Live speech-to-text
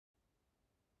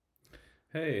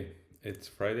Hey, it's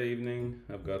Friday evening.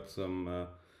 I've got some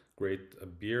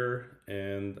great beer,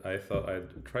 and I thought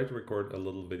I'd try to record a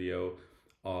little video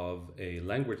of a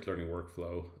language learning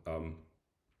workflow.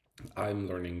 I'm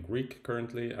learning Greek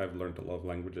currently. I've learned a lot of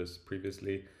languages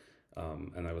previously,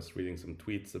 and I was reading some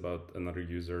tweets about another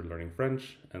user learning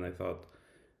French, and I thought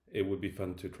it would be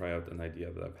fun to try out an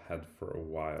idea that I've had for a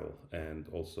while and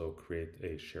also create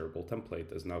a shareable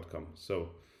template as an outcome.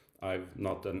 So I've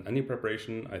not done any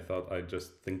preparation. I thought I'd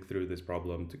just think through this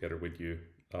problem together with you.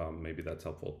 Maybe that's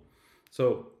helpful.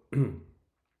 So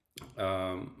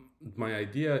my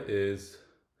idea is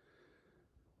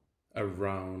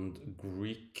around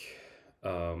Greek.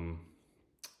 Um,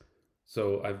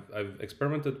 so I've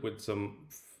experimented with some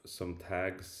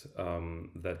tags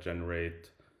that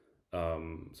generate.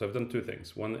 So I've done two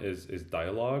things. One is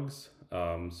dialogues.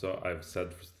 So I've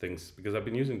said things because I've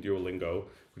been using Duolingo,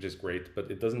 which is great,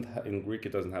 but it doesn't in Greek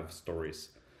it doesn't have stories.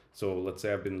 So let's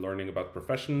say I've been learning about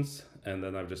professions, and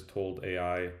then I've just told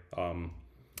AI,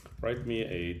 write me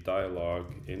a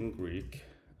dialogue in Greek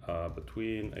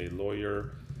between a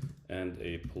lawyer and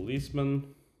a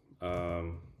policeman.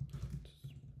 Um,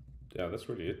 yeah, that's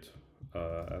really it.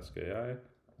 Ask AI,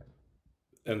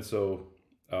 and so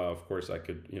of course I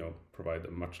could provide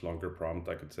a much longer prompt.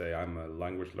 I could say I'm a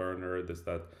language learner, this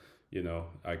that.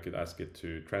 I could ask it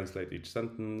to translate each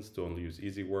sentence, to only use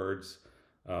easy words.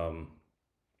 um,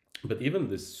 but even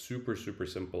this super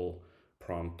simple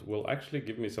prompt will actually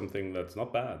give me something that's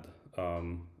not bad.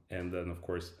 And then of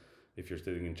course, if you're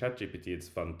sitting in ChatGPT, it's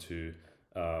fun to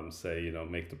say,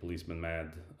 make the policeman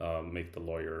mad, make the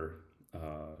lawyer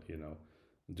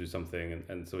do something.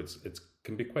 And so it's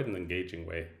can be quite an engaging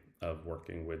way of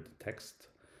working with text.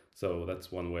 So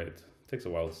that's one way. It takes a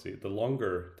while to see. The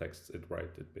longer texts it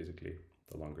write, it basically,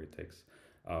 the longer it takes.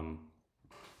 Um,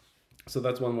 so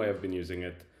that's one way I've been using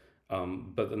it.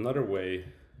 But another way,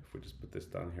 if we just put this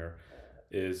down here,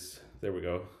 is, there we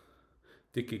go.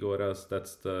 Dikigoras,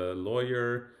 that's the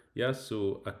lawyer.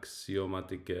 Yasu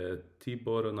axiomatike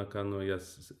tiboro nakano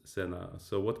yasena.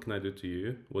 So what can I do to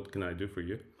you? What can I do for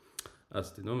you?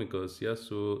 Αστυνομικός, γεια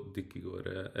σου,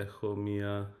 δικηγόρε. Έχω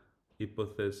μία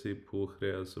υπόθεση που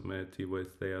χρειάζομαι τη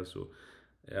βοήθεια σου.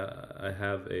 I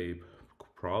have a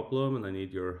problem and I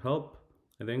need your help,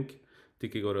 I think.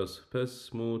 Δικηγόρος, πες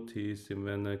μου τι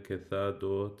σημαίνει και θα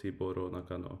δω τι μπορώ να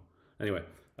κάνω. Anyway,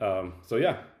 so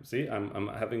yeah, see, I'm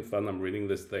having fun. I'm reading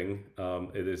this thing.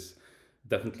 It is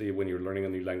definitely, when you're learning a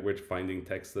new language, finding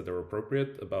texts that are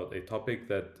appropriate about a topic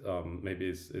that maybe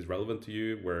is relevant to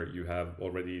you, where you have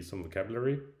already some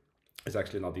vocabulary, is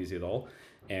actually not easy at all.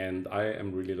 And I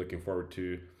am really looking forward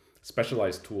to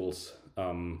specialized tools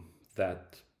that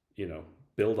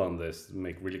build on this,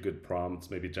 make really good prompts,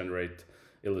 maybe generate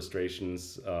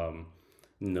illustrations,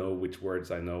 know which words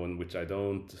I know and which I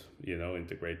don't,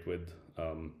 integrate with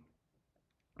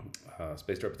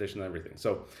spaced repetition and everything.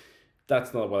 So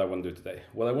that's not what I want to do today.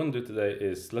 What I want to do today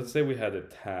is, let's say we had a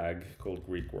tag called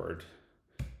Greek word.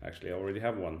 Actually, I already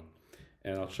have one,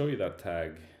 and I'll show you that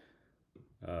tag.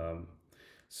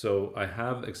 So I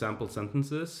have example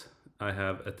sentences, I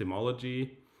have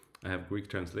etymology, I have Greek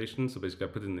translation. So basically I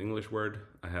put in an English word.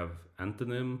 I have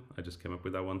antonym, I just came up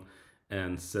with that one,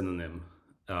 and synonym.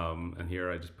 And here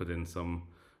I just put in some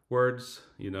words,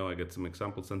 I get some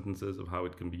example sentences of how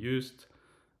it can be used.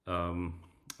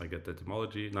 I get the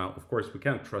etymology. Now, of course, we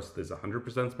can't trust this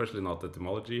 100%, especially not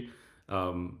etymology,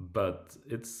 but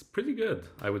it's pretty good,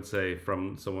 I would say,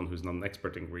 from someone who's not an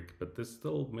expert in Greek, but this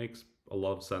still makes a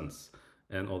lot of sense.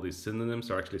 And all these synonyms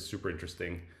are actually super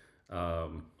interesting,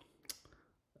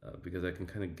 because I can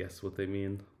kind of guess what they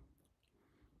mean.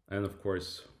 And of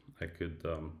course, I could,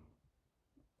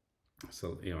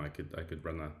 I could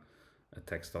run a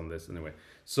text on this anyway.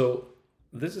 So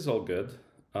this is all good.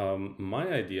 My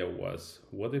idea was,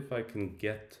 what if I can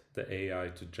get the AI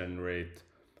to generate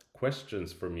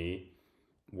questions for me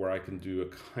where I can do a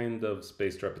kind of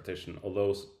spaced repetition?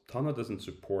 Although Tana doesn't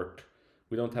support,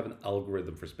 we don't have an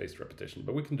algorithm for spaced repetition,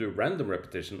 but we can do random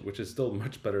repetition, which is still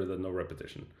much better than no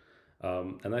repetition.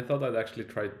 And I thought I'd actually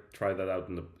try that out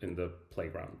in the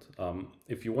playground.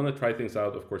 If you want to try things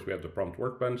out, of course, we have the prompt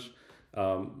workbench,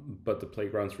 but the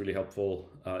playground's really helpful.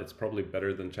 It's probably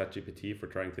better than ChatGPT for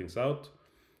trying things out.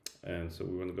 And so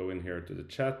we want to go in here to the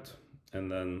chat, and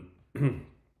then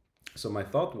so my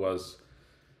thought was,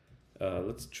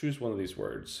 let's choose one of these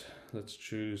words. Let's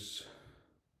choose,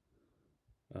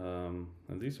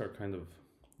 and these are kind of,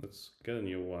 let's get a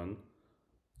new one.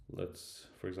 Let's,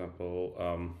 for example,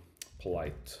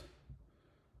 polite.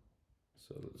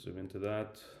 So let's zoom into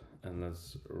that, and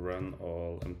let's run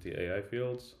all empty AI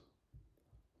fields,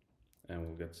 and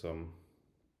we'll get some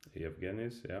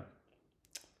Evgenis, yeah.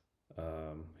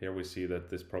 Here we see that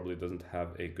this probably doesn't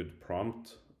have a good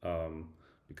prompt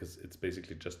because it's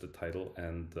basically just the title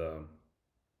and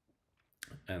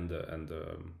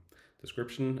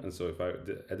description. And so if I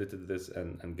edited this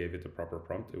and gave it a proper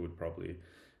prompt, it would probably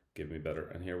give me better.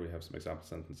 And here we have some example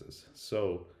sentences.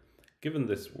 So given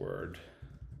this word,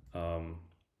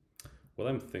 what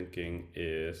I'm thinking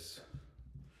is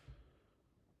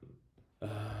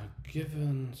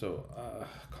given, so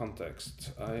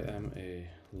context, I am a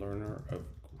learner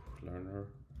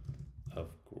of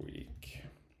Greek.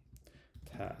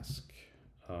 Task,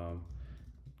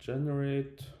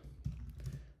 generate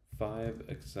 5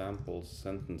 example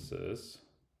sentences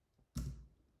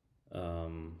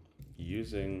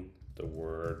using the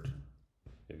word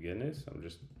Evgenis. I'm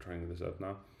just trying this out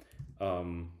now.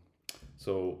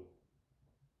 So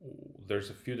there's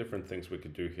a few different things we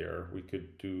could do here. We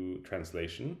could do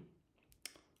translation.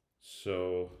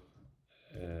 So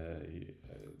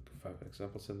 5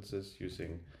 example sentences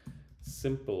using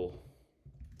simple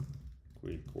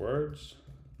Greek words.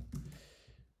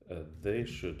 They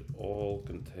should all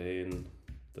contain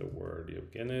the word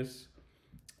Evgenis.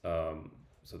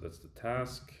 So that's the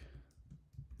task.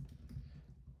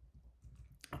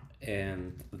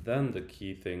 And then the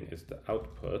key thing is the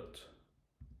output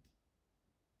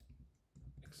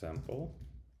example.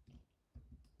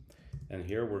 And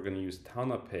here we're going to use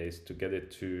Tana paste to get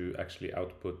it to actually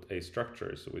output a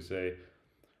structure. So we say,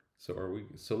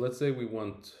 so let's say we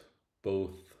want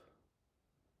both.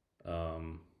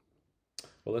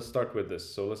 Well, let's start with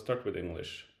this. So let's start with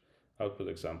English. Output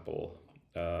example.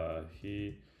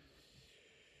 He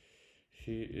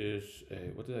is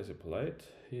a, what did I say, polite?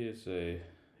 He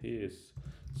is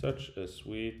such a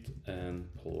sweet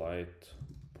and polite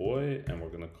boy, and we're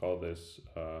gonna call this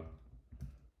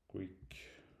Greek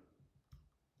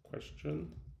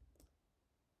question.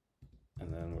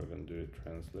 And then we're gonna do a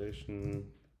translation.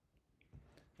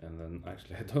 And then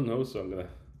actually I don't know, so I'm gonna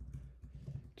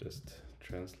just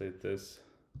translate this.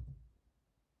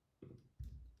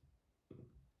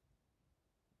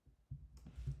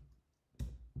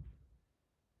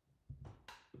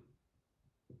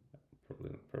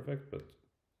 Probably not perfect, but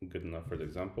good enough for the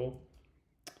example.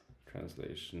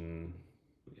 Translation,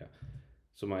 yeah.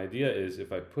 So my idea is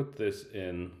if I put this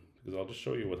in, because I'll just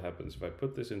show you what happens. If I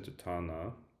put this into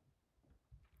Tana,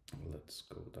 let's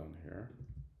go down here,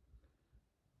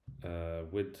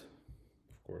 with,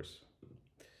 of course,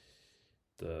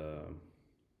 the,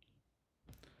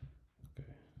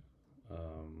 okay,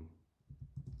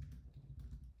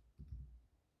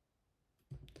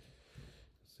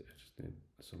 let's see, I just need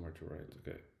somewhere to write.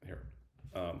 Okay, here.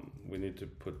 We need to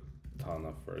put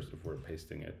Tana first if we're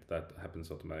pasting it. That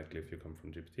happens automatically if you come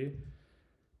from GPT.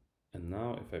 And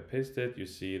now if I paste it, you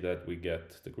see that we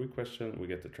get the Greek question, we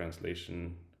get the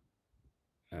translation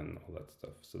and all that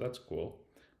stuff. So that's cool,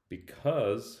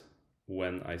 because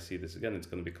when I see this again, it's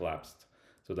going to be collapsed.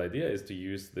 So the idea is to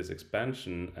use this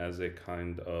expansion as a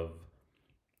kind of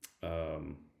a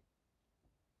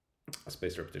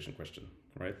spaced repetition question,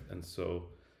 right? And so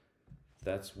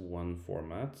that's one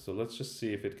format. So let's just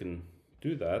see if it can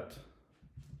do that.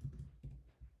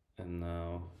 And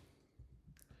now,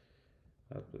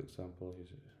 output example,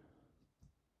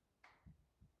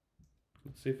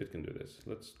 let's see if it can do this.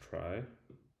 Let's try.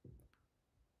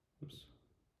 Oops.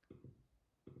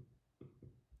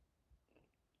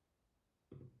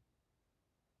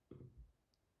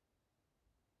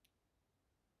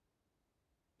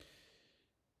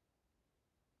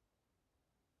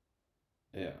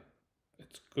 Yeah,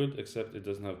 it's good, except it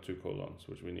doesn't have 2 colons,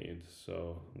 which we need.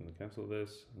 So I'm gonna cancel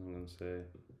this, and I'm gonna say,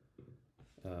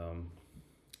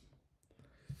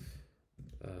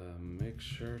 make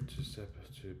sure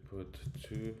to put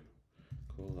 2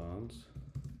 colons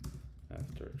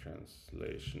after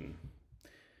translation.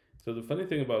 So the funny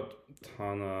thing about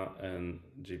Tana and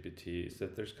GPT is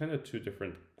that there's kind of 2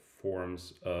 different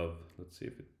forms of, let's see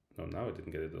if it, no, now it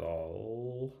didn't get it at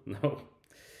all. No.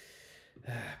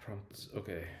 Prompts,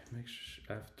 okay, make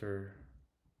sure after,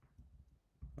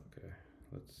 okay,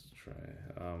 let's try.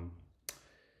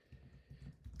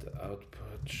 The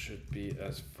output should be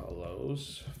as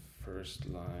follows. First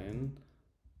line,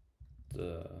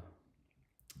 the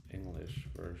English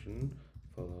version,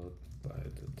 followed by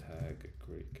the tag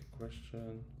Greek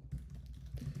question.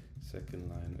 Second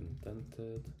line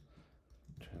indented,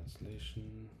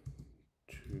 translation,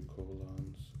 2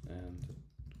 colons, and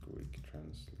Greek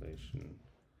translation.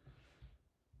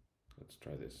 Let's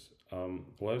try this.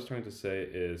 What I was trying to say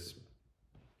is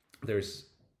there's,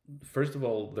 first of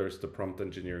all, there's the prompt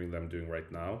engineering that I'm doing right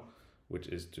now, which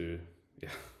is to, yeah,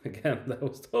 again, that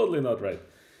was totally not right.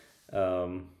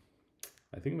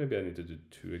 I think maybe I need to do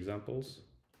 2 examples.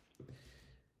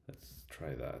 Let's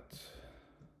try that.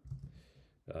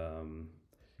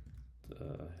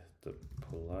 The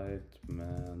polite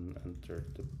man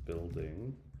entered the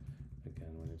building. Again,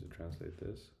 we need to translate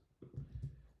this.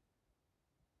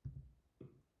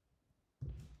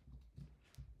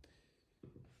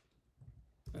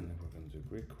 And then we're going to do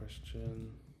Greek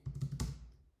question,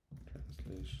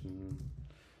 translation.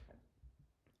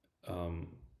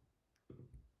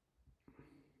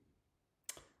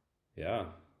 Yeah,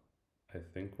 I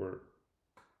think we're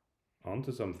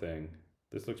onto something.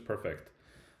 This looks perfect.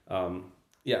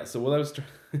 Yeah, so what I was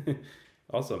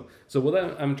awesome. So what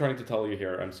I'm trying to tell you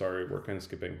here, I'm sorry, we're kind of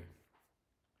skipping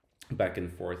back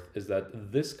and forth, is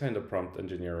that this kind of prompt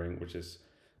engineering, which is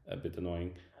a bit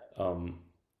annoying,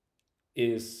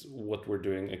 is what we're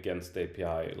doing against the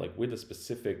API, like with a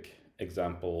specific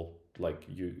example, like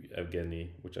you,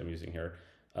 Evgeny, which I'm using here.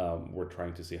 We're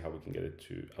trying to see how we can get it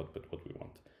to output what we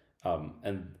want.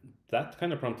 And that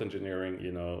kind of prompt engineering,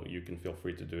 you can feel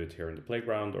free to do it here in the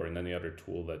playground or in any other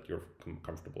tool that you're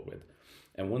comfortable with.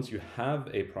 And once you have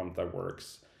a prompt that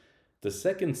works, the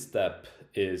second step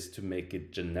is to make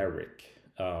it generic.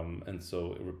 And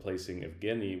so replacing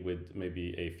Evgeny with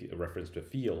maybe a reference to a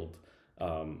field,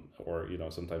 or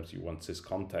sometimes you want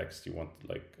syscontext, you want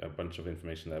like a bunch of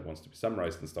information that wants to be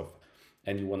summarized and stuff,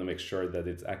 and you want to make sure that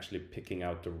it's actually picking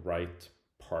out the right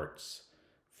parts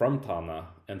from Tana.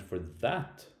 And for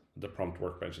that, the prompt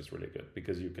workbench is really good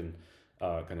because you can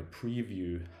kind of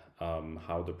preview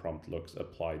how the prompt looks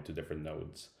applied to different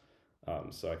nodes.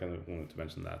 So I kind of wanted to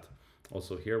mention that.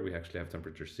 Also here we actually have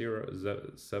temperature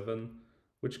 7,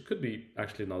 which could be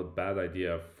actually not a bad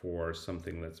idea for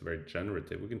something that's very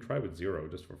generative. We can try with 0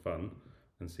 just for fun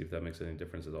and see if that makes any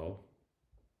difference at all.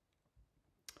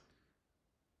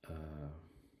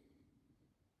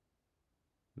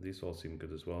 These all seem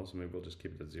good as well, so maybe we'll just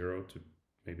keep it at 0 to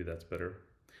maybe that's better.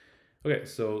 Okay,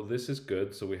 so this is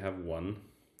good. So we have one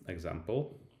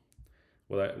example.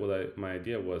 My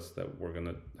idea was that we're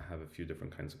gonna have a few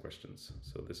different kinds of questions.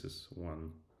 So this is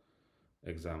one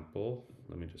example.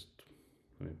 Let me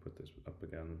put this up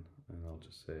again, and I'll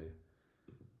just say,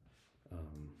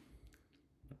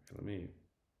 okay, let me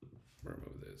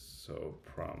remove this. So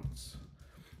prompts,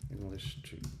 English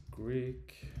to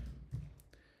Greek,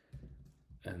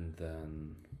 and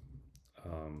then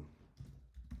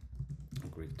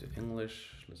Greek to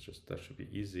English. That should be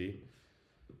easy.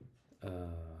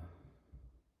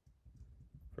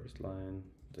 First line,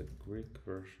 the Greek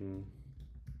version,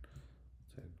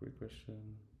 the Greek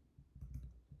question,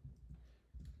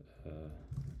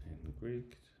 in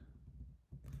Greek.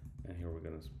 And here we're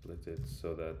gonna split it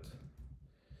so that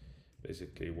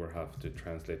basically we'll have to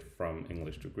translate from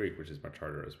English to Greek, which is much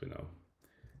harder as we know.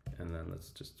 And then let's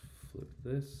just flip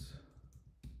this.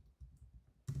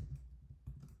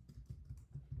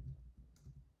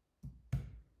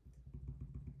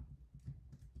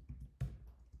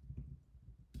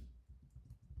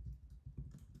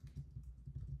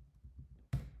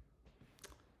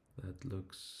 That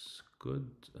looks good,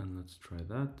 and let's try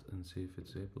that and see if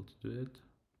it's able to do it.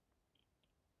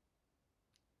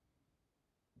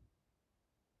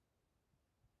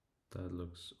 That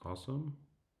looks awesome,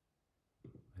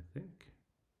 I think.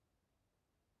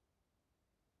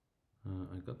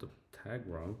 I got the tag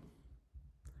wrong,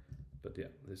 but yeah,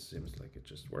 this seems like it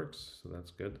just works, so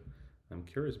that's good. I'm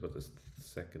curious about this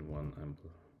second one.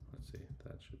 Let's see,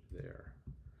 that should be there.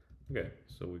 Okay,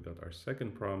 so we got our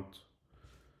second prompt.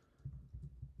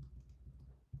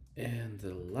 And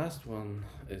the last one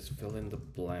is fill in the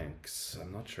blanks.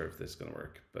 I'm not sure if this is gonna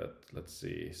work, but let's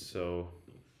see. So,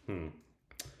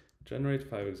 generate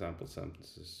 5 example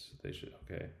sentences. They should,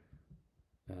 okay.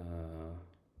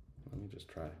 Let me just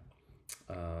try.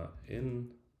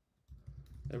 In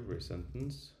every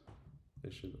sentence, they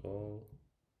should all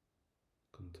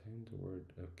contain the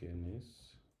word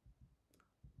Evgenis.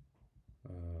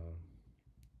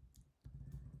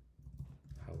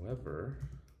 However,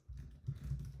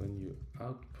 when you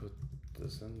output the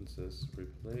sentences,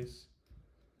 replace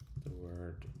the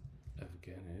word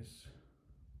Evgenis.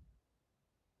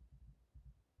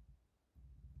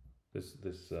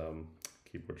 This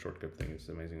keyboard shortcut thing is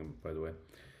amazing, by the way.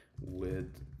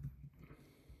 With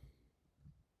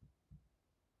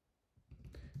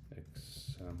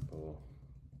example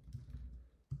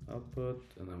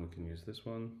output, and then we can use this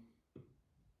one.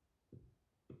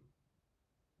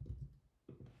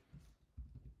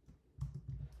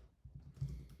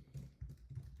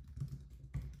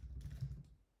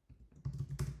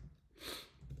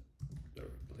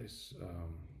 Replace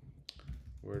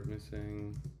word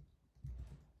missing.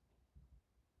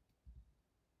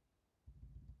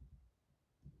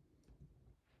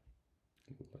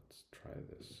 let's try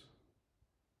this.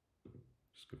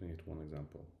 Just giving it one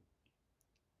example.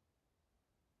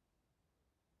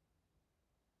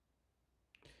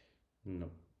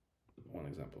 No, one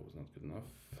example was not good enough.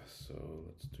 So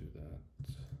let's do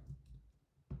that.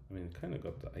 I mean, kind of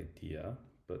got the idea,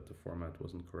 but the format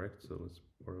wasn't correct. So let's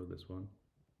borrow this one,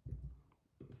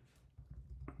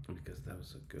 because that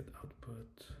was a good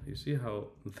output. You see how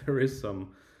there is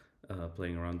some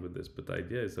playing around with this, but the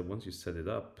idea is that once you set it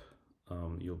up,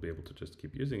 you'll be able to just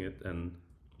keep using it, and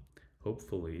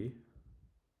hopefully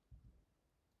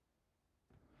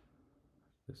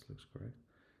this looks correct.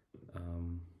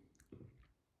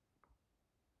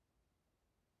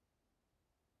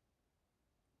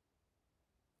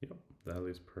 Yep, that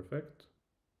is perfect.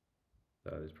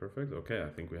 That is perfect. Okay, I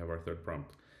think we have our third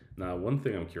prompt. Now, one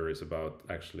thing I'm curious about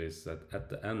actually is that at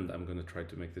the end, I'm going to try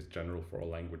to make this general for all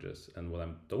languages. And what I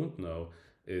don't know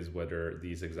is whether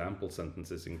these example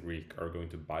sentences in Greek are going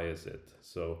to bias it.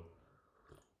 So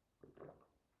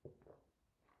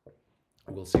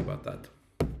we'll see about that.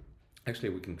 Actually,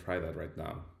 we can try that right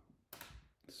now.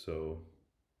 So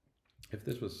if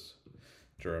this was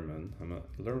German, I'm a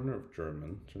learner of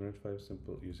German. Generate 5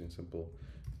 simple using simple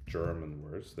German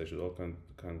words. They should all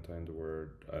contain the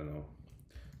word, I don't know,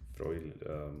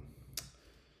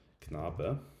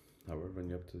 Knabe. However, when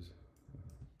you have to,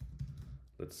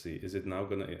 let's see, is it now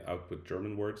going to output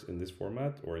German words in this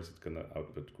format, or is it going to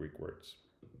output Greek words?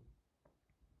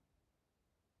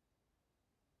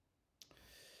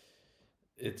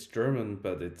 It's German,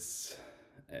 but it's,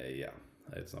 yeah,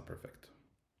 it's not perfect.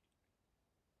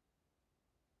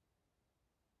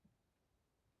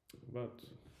 But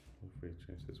if we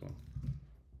change this one,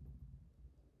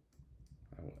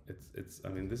 I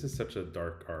mean, this is such a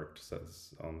dark art.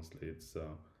 Says honestly, it's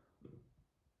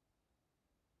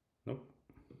nope.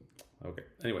 Okay.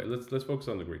 Anyway, let's focus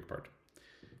on the Greek part.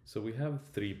 So we have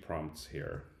 3 prompts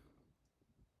here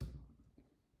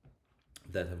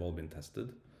that have all been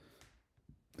tested.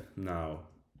 Now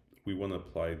we want to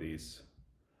apply these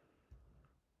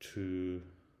to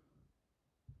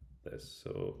this.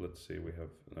 So let's see. We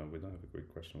don't have a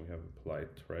Greek question. We have a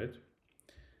polite, right?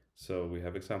 So we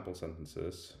have example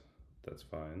sentences, that's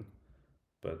fine,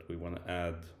 but we want to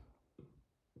add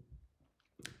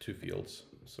 2 fields.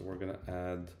 So we're going to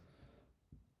add,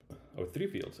 3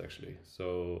 fields actually.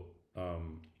 So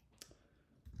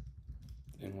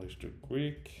English to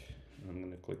Greek. I'm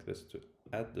going to click this to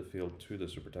add the field to the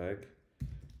super tag.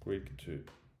 Greek to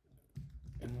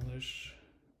English,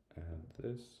 add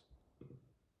this,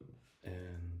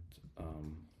 and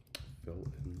fill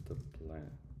in the blank.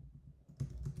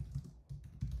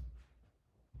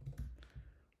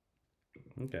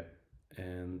 Okay,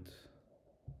 and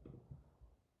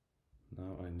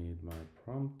now I need my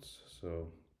prompts.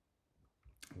 So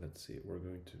let's see, we're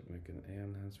going to make an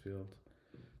enhance field.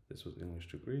 This was English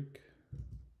to Greek,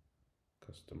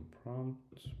 custom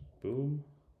prompt, boom.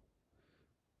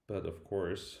 But of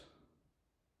course,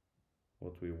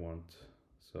 what we want,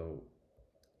 so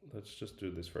let's just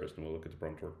do this first and we'll look at the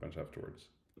prompt workbench afterwards.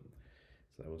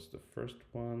 So that was the first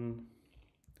one.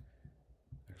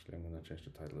 Actually, I'm going to change the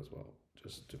title as well,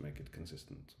 just to make it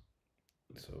consistent.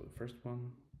 So the first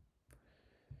one,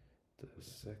 the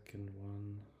second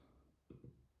one,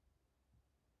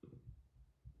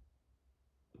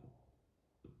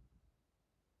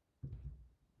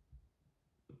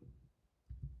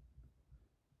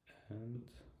 and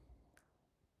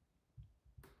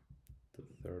the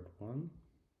third one.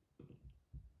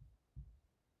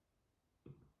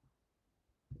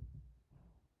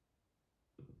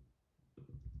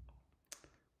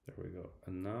 There we go.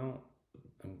 And now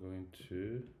I'm going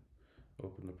to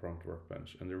open the prompt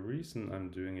workbench. And the reason I'm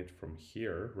doing it from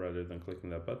here rather than clicking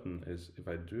that button is if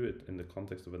I do it in the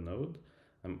context of a node,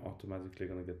 I'm automatically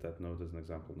going to get that node as an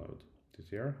example node. Did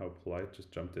you hear how polite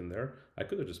just jumped in there? I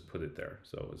could have just put it there,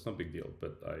 so it's no big deal,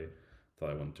 but I thought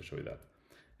I wanted to show you that.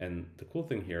 And the cool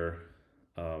thing here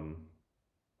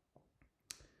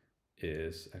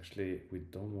is actually we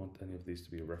don't want any of these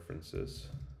to be references.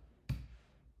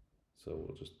 So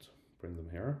we'll just bring them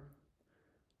here.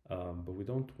 But we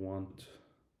don't want,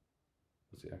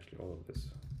 let's see, actually all of this.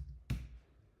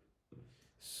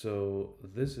 So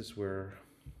this is where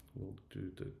we'll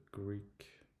do the Greek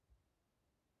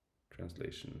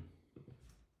translation.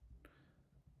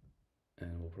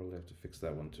 And we'll probably have to fix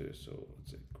that one too. So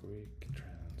let's say Greek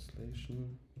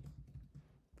translation.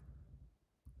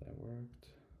 That worked.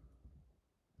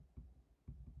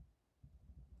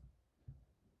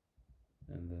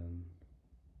 And then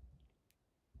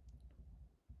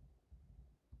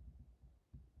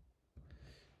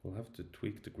we'll have to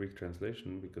tweak the Greek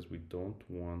translation because we don't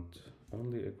want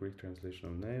only a Greek translation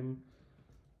of name,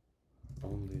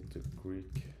 only the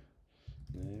Greek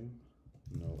name,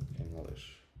 no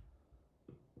English.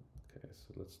 Okay,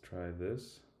 so let's try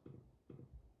this.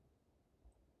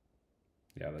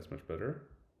 Yeah, that's much better.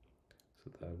 So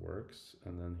that works.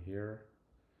 And then here,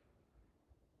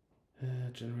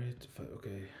 generate,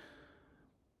 okay.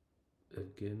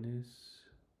 Again is,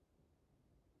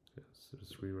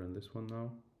 let's rerun this one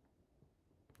now.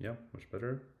 Yeah, much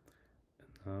better.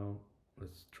 And now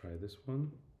let's try this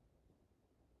one.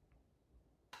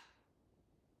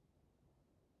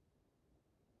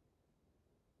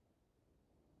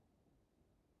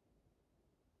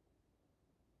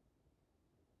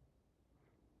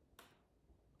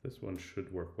 This one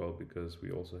should work well because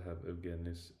we also have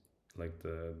Evgenis, like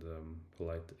the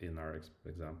polite in our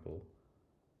example.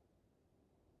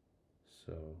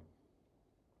 So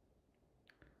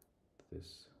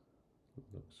this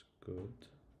looks good.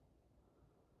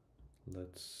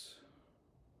 Let's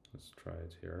try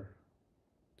it here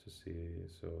to see.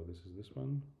 So this is this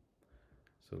one.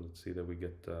 So let's see that we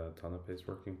get Tana paste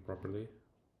working properly.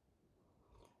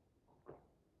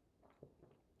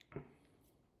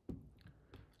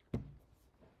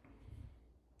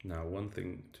 Now, one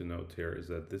thing to note here is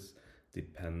that this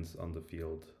depends on the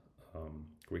field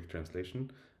Greek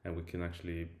translation, and we can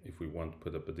actually, if we want,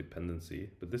 put up a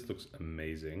dependency, but this looks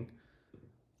amazing.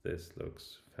 This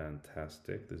looks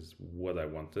fantastic. This is what I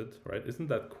wanted, right? Isn't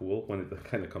that cool when it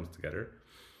kind of comes together?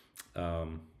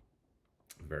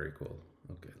 Very cool.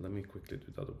 Okay, let me quickly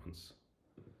do the other ones.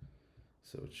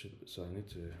 So it should, so I need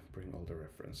to bring all the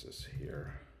references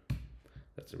here.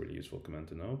 That's a really useful command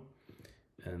to know.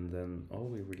 And then all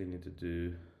we really need to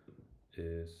do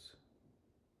is,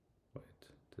 wait,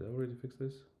 did I already fix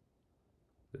this?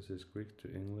 This is Greek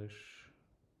to English.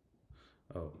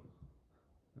 Oh,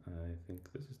 I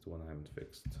think this is the one I haven't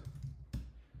fixed.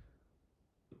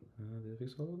 Did I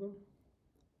fix all of them?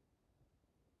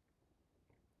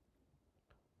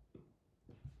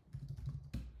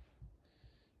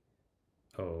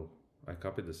 Oh, I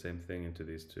copied the same thing into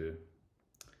these two.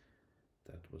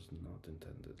 That was not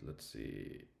intended. Let's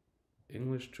see.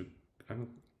 English to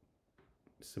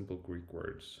simple Greek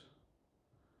words.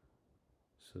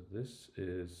 So this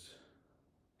is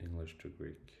English to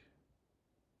Greek.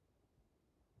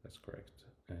 That's correct.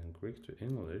 And Greek to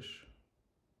English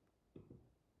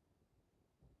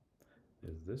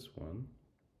is this one.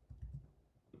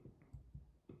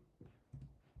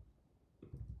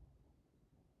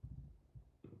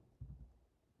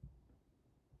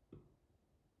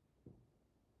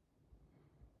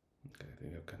 Okay, I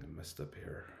think I've kind of messed up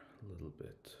here a little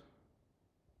bit.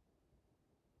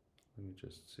 Let me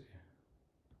just see.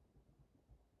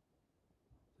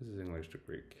 This is English to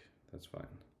Greek. That's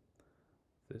fine.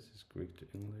 This is Greek to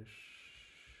English.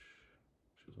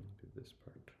 Should only be this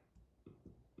part.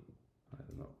 I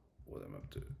don't know what I'm up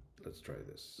to. Let's try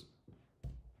this.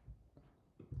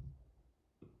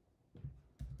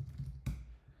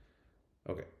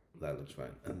 Okay, that looks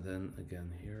fine. And then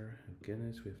again here,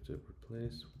 again, we have to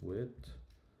replace with,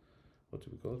 what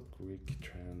do we call it? Greek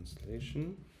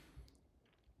translation.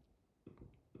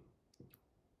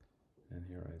 And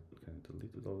here I kind of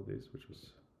deleted all of these, which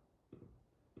was,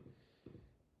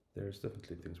 there's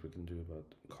definitely things we can do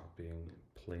about copying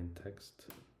plain text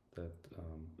that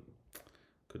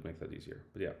could make that easier.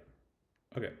 But yeah,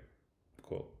 okay,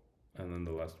 cool. And then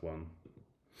the last one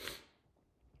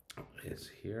is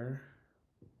here.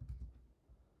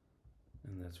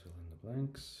 And let's fill in the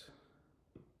blanks.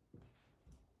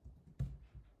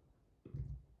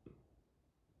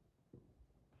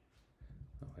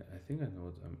 Oh, I think I know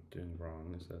what I'm doing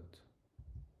wrong. Is that,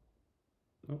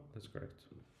 oh, that's correct.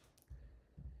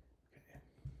 Okay,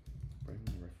 bring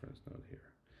the reference node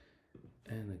here.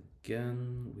 And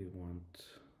again, we want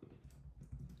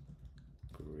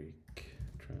Greek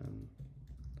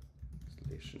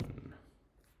translation.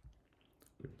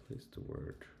 Replace the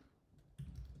word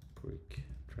Greek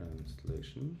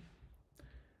translation.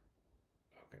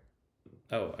 Okay.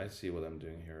 Oh, I see what I'm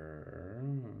doing here. I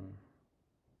don't know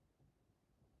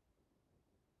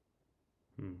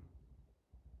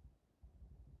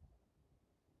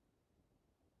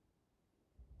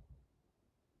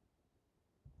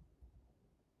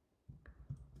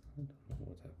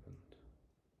what happened.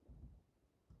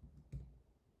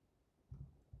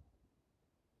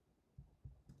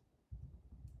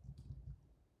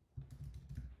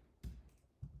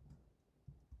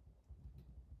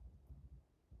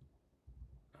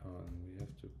 Oh, and we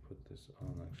have to put this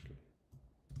on actually.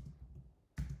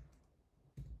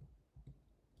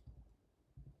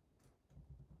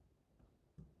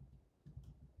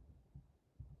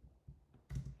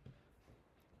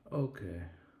 Okay,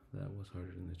 that was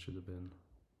harder than it should have been.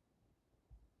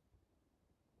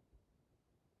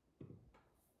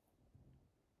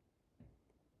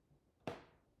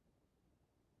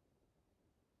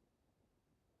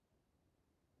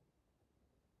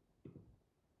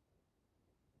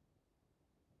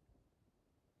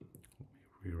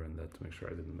 Rerun that to make sure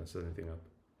I didn't mess anything up.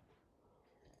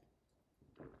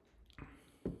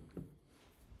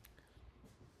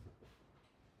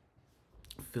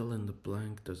 Fill in the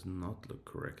blank does not look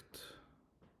correct.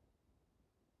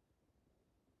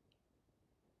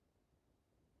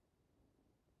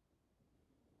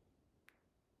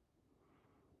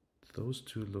 Those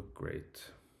two look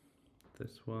great.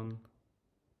 This one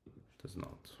does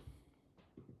not.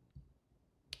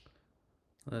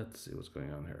 Let's see what's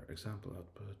going on here. Example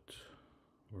output,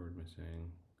 word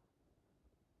missing.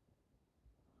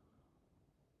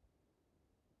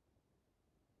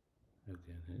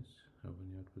 Again, his. How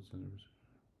many outputs and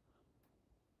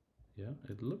yeah,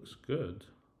 it looks good.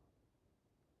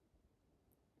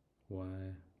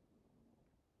 Why?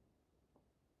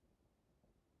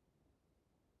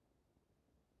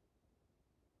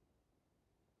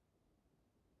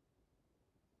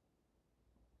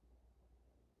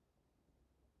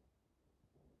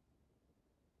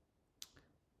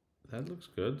 That looks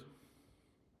good.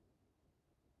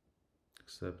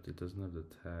 Except it doesn't have the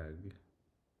tag.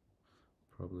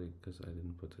 Probably because I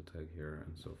didn't put the tag here,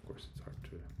 and so of course it's hard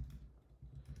to.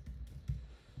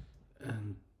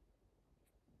 And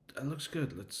that looks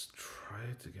good. Let's try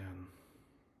it again.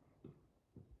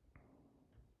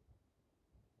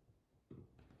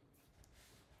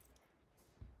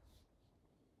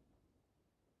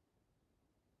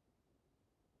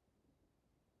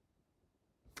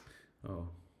 Oh.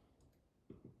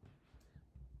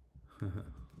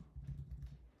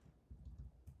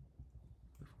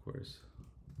 Of course.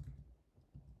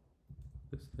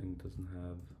 This thing doesn't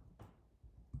have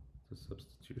the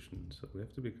substitution, so we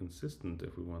have to be consistent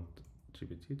if we want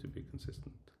GPT to be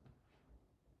consistent.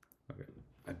 Okay,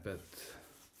 I bet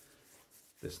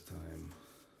this time,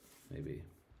 maybe.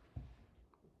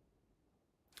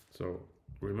 So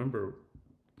remember,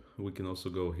 we can also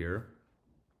go here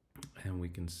and we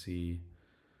can see,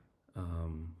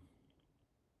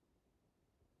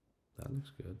 that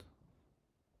looks good.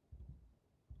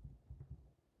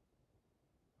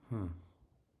 Huh.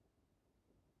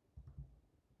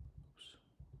 Oops.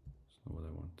 That's not what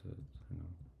I wanted. Hang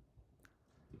on.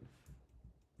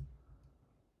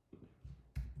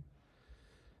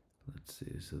 Let's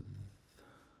see. So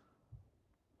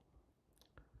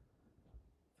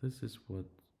this is what.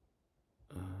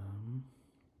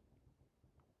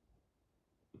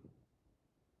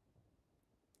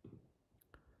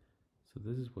 So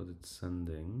this is what it's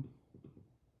sending.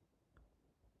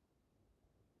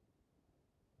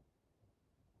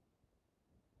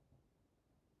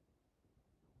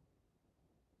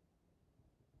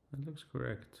 That looks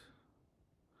correct.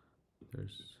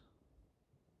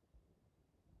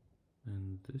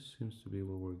 And this seems to be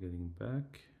what we're getting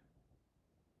back.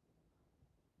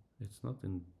 It's not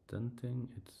indenting,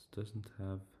 it doesn't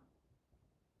have.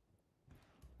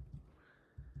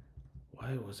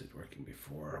 Why was it working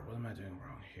before? What am I doing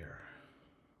wrong here?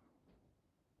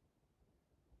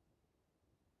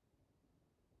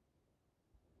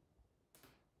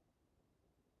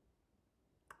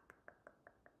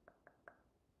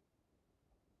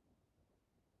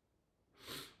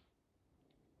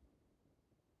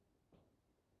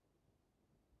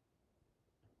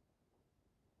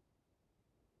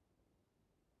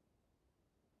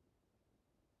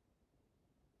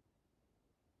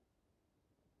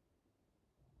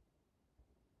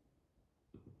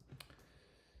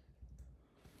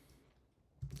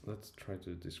 Let's try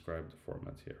to describe the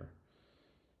format here.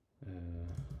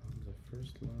 The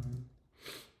first line,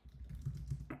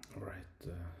 write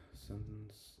the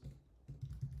sentence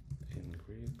in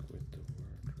Greek with the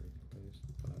word replaced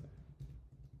by,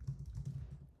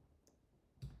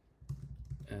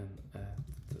 and add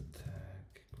the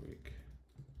tag Greek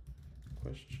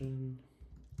question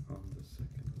on the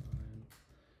second line,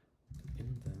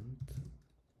 indent,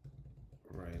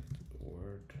 write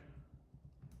word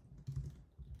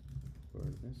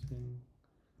missing,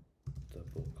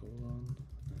 double colon,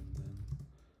 and then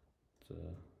the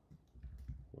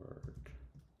word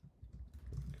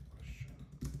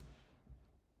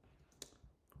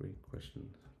Greek question.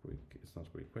 Greek, it's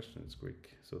not Greek question, it's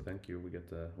Greek. So thank you, we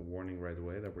get a warning right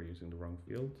away that we're using the wrong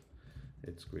field.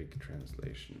 It's Greek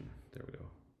translation. There we go.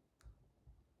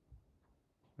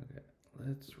 Okay,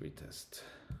 let's retest.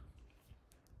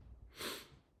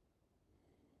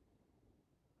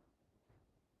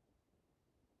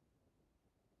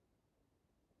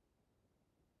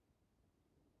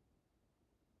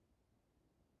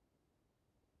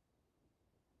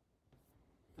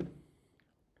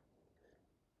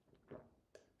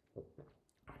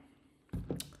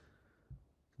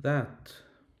 That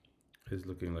is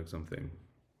looking like something.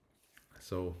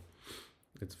 So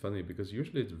it's funny because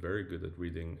usually it's very good at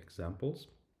reading examples,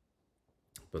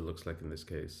 but looks like in this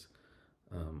case,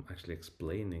 actually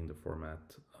explaining the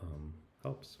format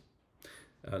helps.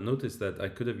 Notice that I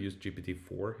could have used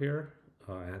GPT-4 here.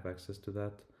 I have access to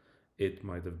that. It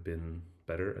might have been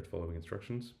better at following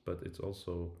instructions, but it's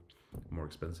also more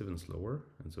expensive and slower.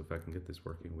 And so if I can get this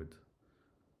working with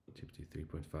GPT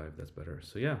 3.5, that's better.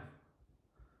 So yeah.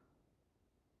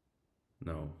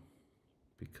 No,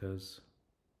 because,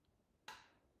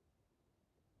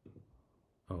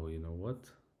 oh, you know what?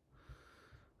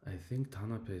 I think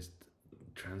Tana paste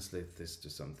translate this to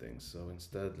something. So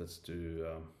instead, let's do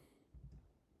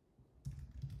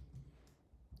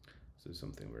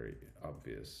something very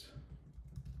obvious.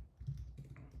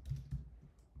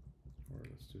 Or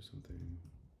let's do something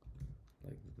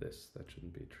like this. That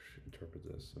shouldn't be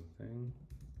interpreted as something.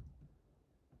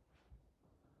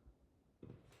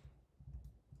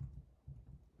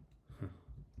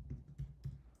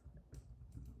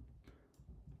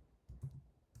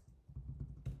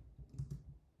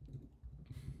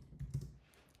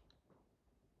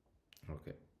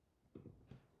 Okay.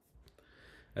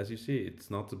 As you see,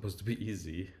 it's not supposed to be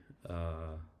easy,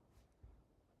 but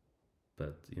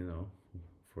you know,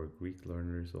 for Greek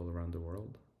learners all around the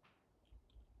world.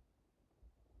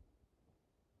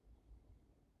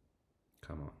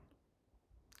 Come on,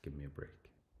 give me a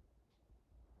break.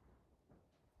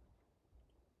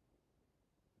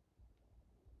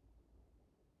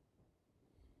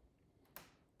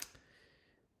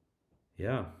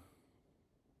 Yeah,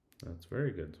 that's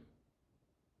very good.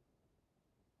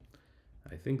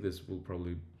 I think this will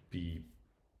probably be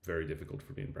very difficult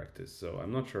for me in practice. So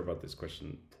I'm not sure about this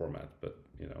question format, but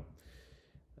you know,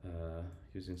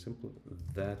 using simple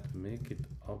that make it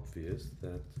obvious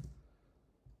that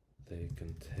they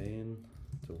contain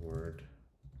the word.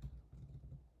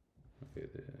 Okay,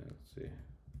 let's see.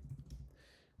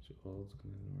 So all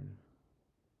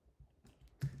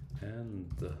and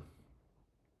the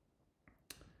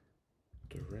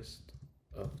rest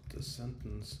of the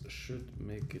sentence should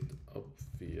make it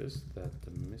obvious that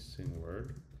the missing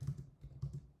word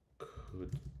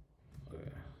could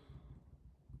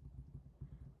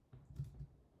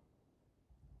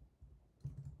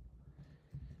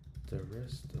the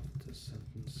rest of the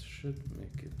sentence should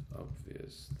make it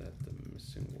obvious that the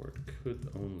missing word could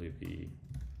only be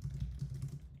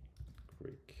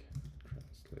Greek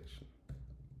translation.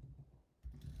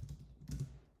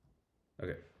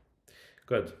 Okay,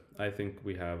 good. I think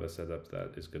we have a setup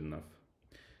that is good enough.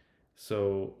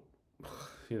 So,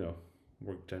 you know,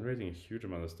 we're generating a huge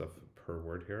amount of stuff per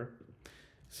word here.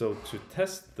 So to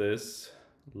test this,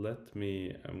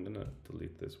 I'm gonna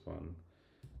delete this one.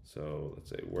 So let's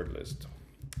say word list.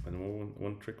 And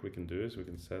one trick we can do is we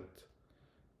can set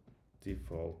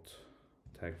default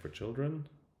tag for children,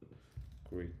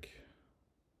 Greek,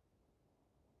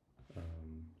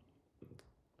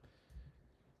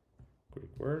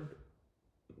 Greek word.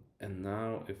 And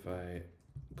now if I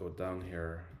go down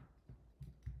here,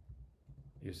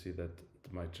 you see that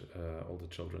all the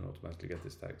children automatically get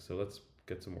this tag. So let's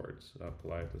get some words.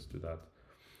 Polite, let's do that.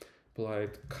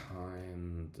 Polite,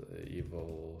 kind,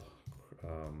 evil.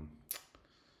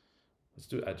 Let's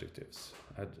do adjectives.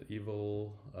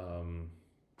 Evil,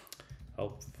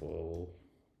 helpful,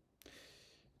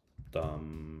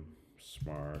 dumb,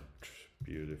 smart,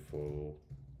 beautiful,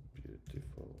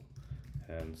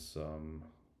 handsome,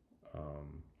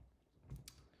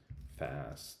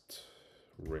 fast,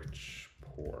 rich,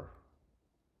 poor.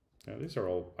 Now, these are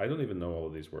all, I don't even know all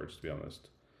of these words, to be honest.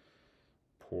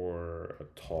 Poor,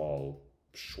 tall,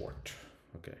 short.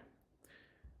 Okay.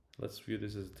 Let's view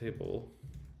this as a table.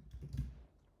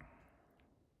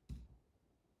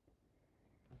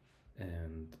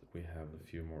 And we have a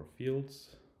few more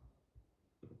fields.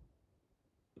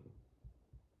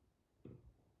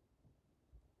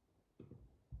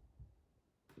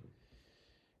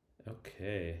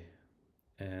 Okay.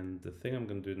 And the thing I'm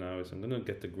going to do now is I'm going to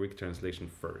get the Greek translation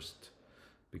first,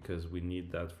 because we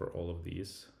need that for all of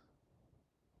these.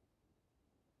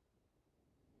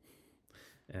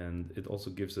 And it also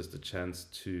gives us the chance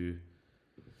to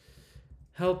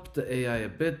help the AI a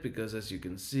bit, because as you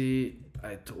can see,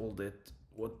 I told it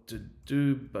what to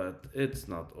do, but it's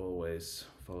not always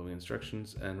following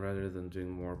instructions. And rather than doing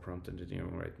more prompt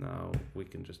engineering right now, we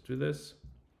can just do this.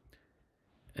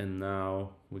 And now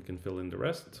we can fill in the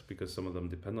rest, because some of them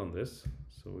depend on this.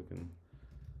 So we can,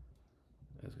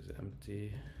 as we say,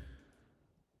 empty.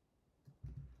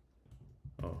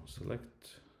 Oh,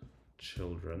 select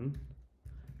children,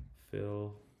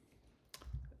 fill,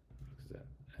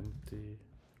 empty,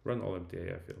 Run all empty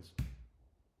AI fields.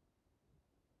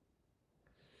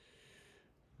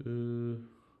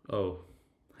 Oh,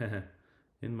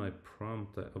 in my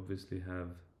prompt I obviously have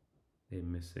a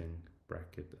missing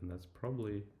bracket, and that's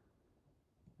probably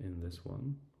in this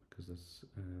one, because that's,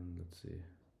 and let's see,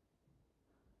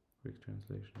 Greek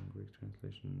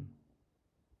translation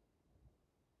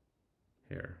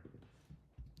here.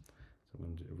 So I'm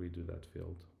going to redo that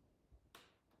field.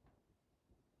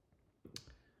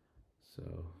 So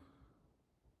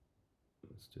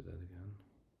let's do that again.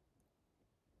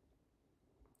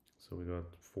 So we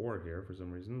got 4 here for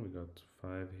some reason. We got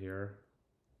 5 here.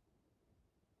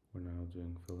 We're now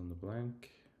doing fill in the blank.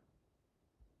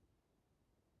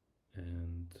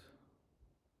 And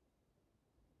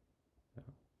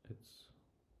yeah, it's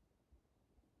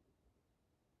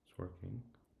working.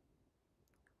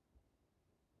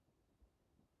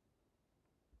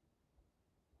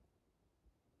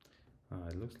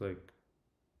 It looks like,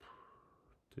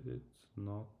 did it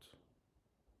not?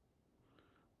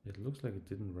 It looks like it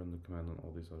didn't run the command on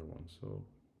all these other ones, so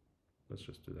let's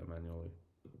just do that manually.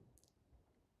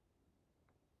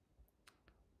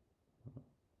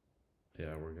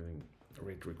 Yeah, we're getting a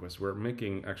rate request. We're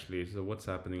making, actually, so what's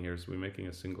happening here is we're making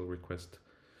a single request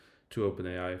to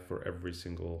OpenAI for every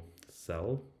single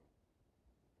cell.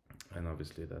 And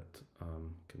obviously that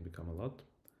can become a lot.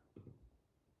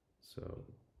 So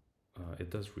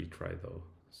it does retry though.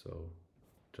 So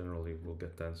generally we'll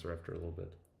get the answer after a little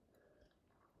bit.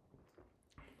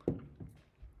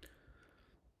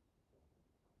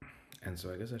 And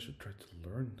so I guess I should try to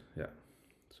learn. Yeah.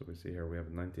 So we see here we have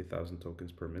 90,000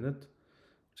 tokens per minute,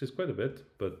 which is quite a bit,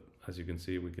 but as you can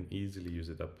see, we can easily use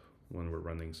it up when we're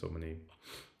running so many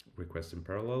requests in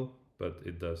parallel, but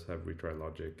it does have retry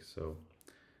logic. So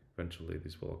eventually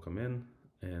these will all come in,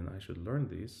 and I should learn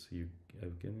these.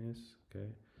 Evgenius, okay.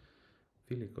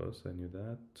 Filikos, I knew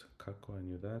that. Kako, I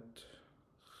knew that.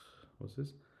 What's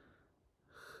this?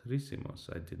 Chrysimos,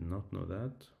 I did not know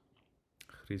that.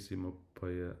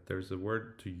 Chrysimopoia, there's a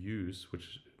word to use,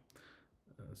 which,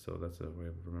 so that's a way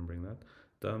of remembering that.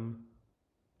 Dam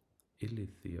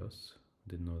Ilithios,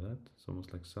 didn't know that. It's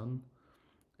almost like sun.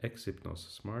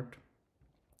 Exypnos, smart,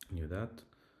 knew that.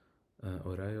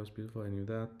 Oraios, beautiful, I knew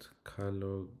that.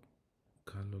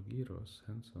 Kalogiros,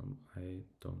 handsome, I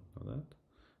don't know that.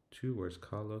 2 words,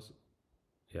 Carlos,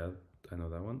 yeah, I know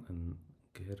that one. And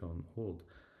Geron, old.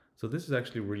 So this is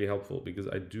actually really helpful because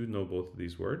I do know both of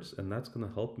these words, and that's going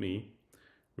to help me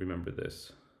remember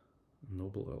this.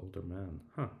 Noble older man,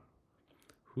 huh?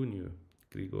 Who knew?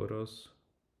 Grigoros.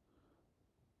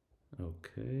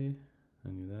 Okay, I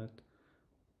knew that.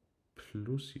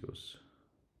 Plusius.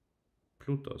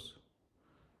 Plutos.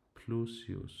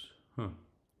 Plusius, huh?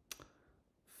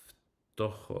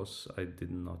 Ptochos, I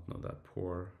did not know that.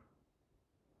 Poor.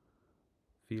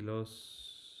 Philos.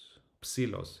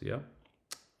 Psilos, yeah.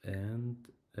 And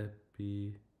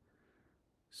epistrophe.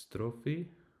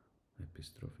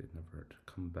 Epistrophe, never heard.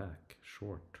 Come back,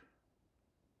 short.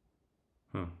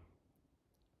 Huh.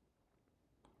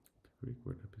 The Greek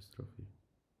word epistrophe.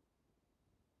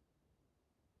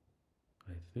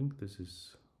 I think this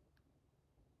is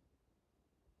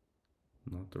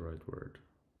not the right word.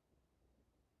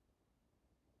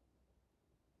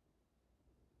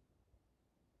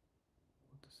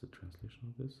 What is the translation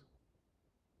of this?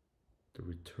 The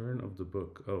return of the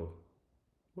book. Oh,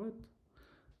 what?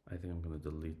 I think I'm going to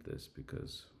delete this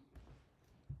because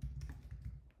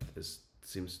this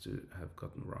seems to have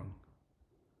gotten wrong.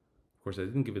 Of course, I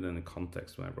didn't give it any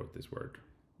context when I wrote this word.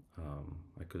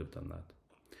 I could have done that.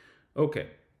 Okay,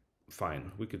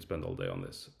 fine. We could spend all day on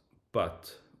this.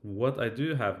 But what I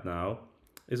do have now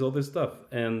is all this stuff.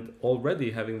 And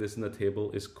already having this in the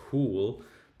table is cool.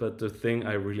 But the thing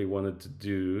I really wanted to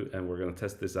do, and we're going to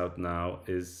test this out now,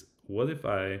 is what if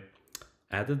I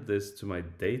added this to my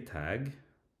day tag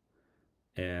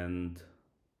and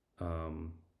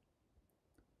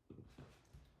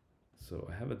so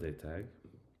I have a day tag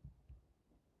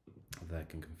that I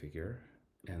can configure,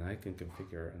 and I can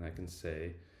configure and I can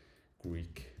say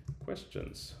Greek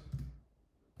questions.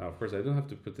 Now, of course, I don't have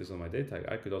to put this on my day tag.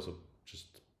 I could also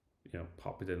just,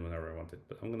 pop it in whenever I want it,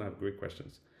 but I'm going to have Greek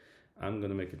questions. I'm going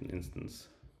to make it an instance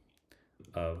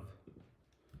of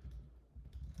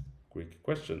Greek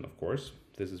question, of course.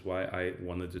 This is why I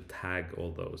wanted to tag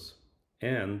all those.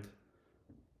 And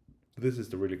this is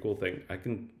the really cool thing. I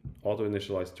can auto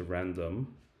initialize to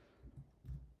random.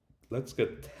 Let's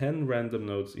get 10 random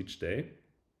nodes each day.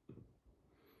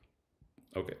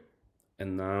 Okay.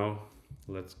 And now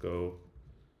let's go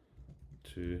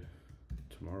to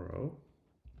tomorrow.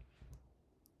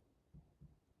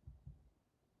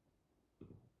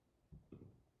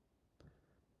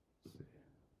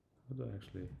 How do I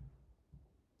actually?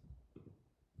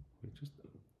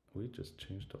 We just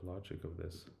changed the logic of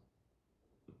this.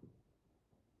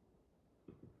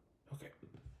 Okay.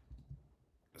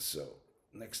 So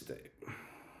next day.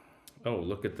 Oh,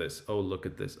 look at this. Oh, look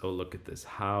at this. Oh, look at this.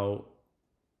 How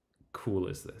cool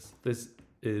is this? This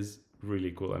is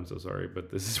really cool. I'm so sorry, but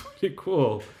this is really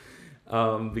cool.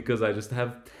 Because I just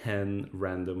have 10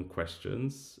 random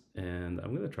questions and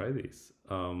I'm gonna try these.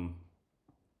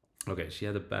 Okay, she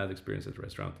had a bad experience at the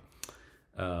restaurant.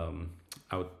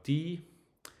 Auti,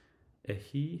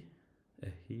 ehi,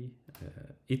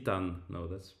 itan. No,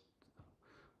 that's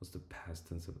what's the past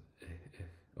tense of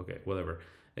okay, whatever.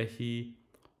 Ehi,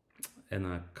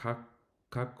 ena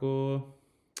kako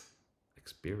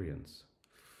experience.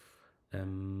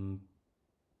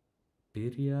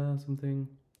 Biria something.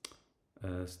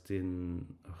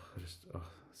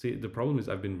 See, the problem is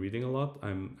I've been reading a lot.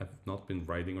 I've not been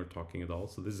writing or talking at all.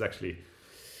 So this is actually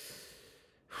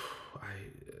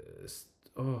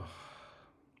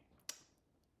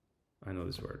I know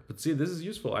this word. But see, this is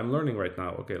useful. I'm learning right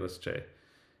now. Okay, let's check.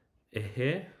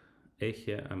 Ehe,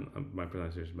 my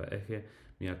pronunciation, but ehe,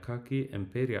 miyakaki,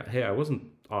 emperia. Hey, I wasn't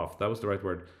off. That was the right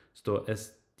word. Sto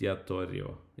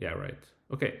estiatorio. Yeah, right.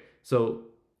 Okay,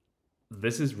 so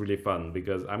this is really fun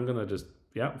because I'm gonna just,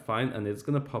 yeah, fine. And it's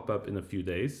gonna pop up in a few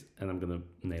days and I'm gonna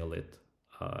nail it.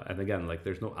 And again, like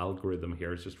there's no algorithm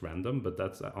here. It's just random, but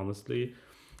that's honestly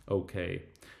okay.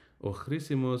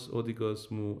 Ochrisimos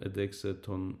odigos mu edexe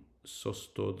ton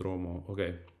sostodromo.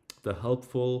 Okay, the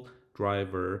helpful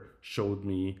driver showed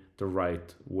me the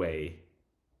right way.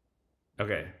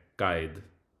 Okay, guide,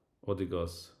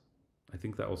 odigos. I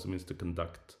think that also means to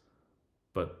conduct,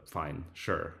 but fine,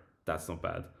 sure, that's not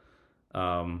bad.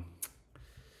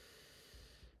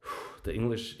 The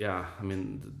English, yeah, I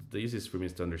mean, the easiest for me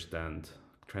is to understand.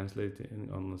 Translating,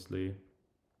 honestly.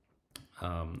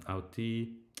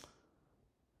 Auti,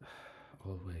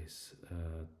 always.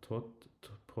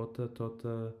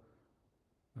 Tota.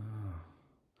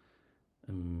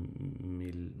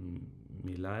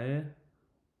 Milae.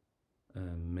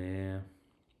 Me.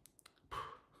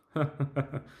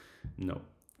 No.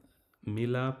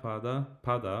 Mila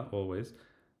pada, always.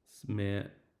 Me.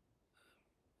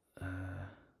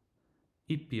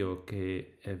 Ipio que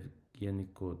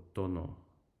evgenico tono.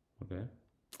 Okay.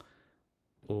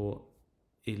 O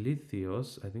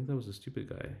Ilithios, I think that was a stupid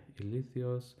guy.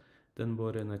 Ilithios, den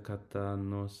borena kata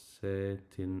nose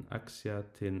tin axia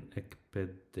tin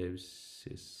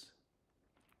ekpedeusis.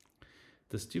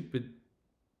 The stupid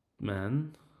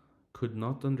man could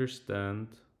not understand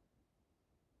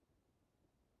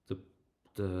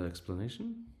the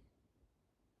explanation.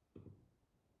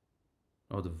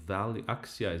 Oh, the value,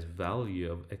 axia is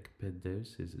value of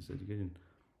ekpedeusis is education.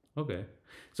 Okay.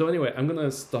 So anyway, I'm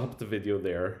gonna stop the video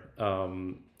there.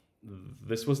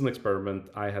 This was an experiment.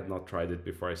 I had not tried it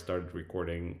before I started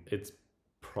recording. It's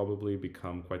probably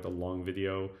become quite a long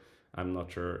video. I'm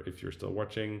not sure if you're still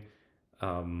watching.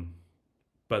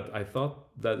 But I thought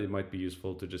that it might be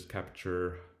useful to just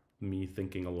capture me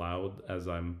thinking aloud as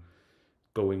I'm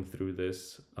going through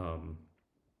this.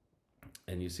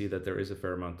 And you see that there is a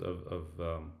fair amount of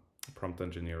prompt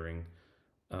engineering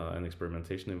and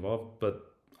experimentation involved, but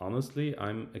honestly,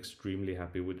 I'm extremely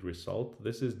happy with the result.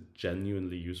 This is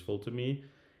genuinely useful to me.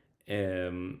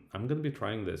 I'm going to be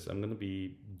trying this. I'm going to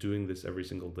be doing this every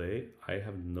single day. I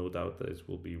have no doubt that it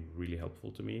will be really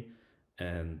helpful to me.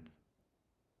 And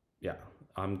yeah,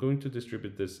 I'm going to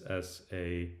distribute this as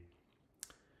a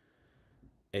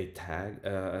tag,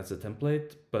 as a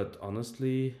template. But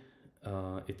honestly,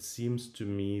 it seems to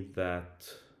me that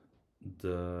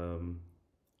the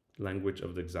language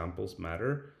of the examples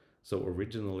matter. So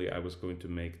originally I was going to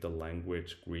make the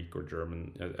language Greek or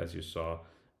German, as you saw,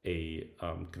 a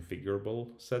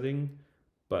configurable setting,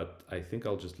 but I think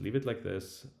I'll just leave it like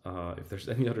this. If there's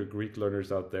any other Greek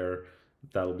learners out there,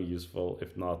 that'll be useful.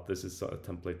 If not, this is a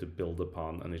template to build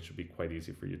upon, and it should be quite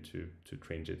easy for you to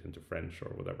change it into French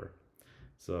or whatever.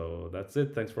 So that's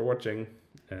it. Thanks for watching,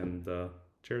 and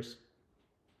cheers.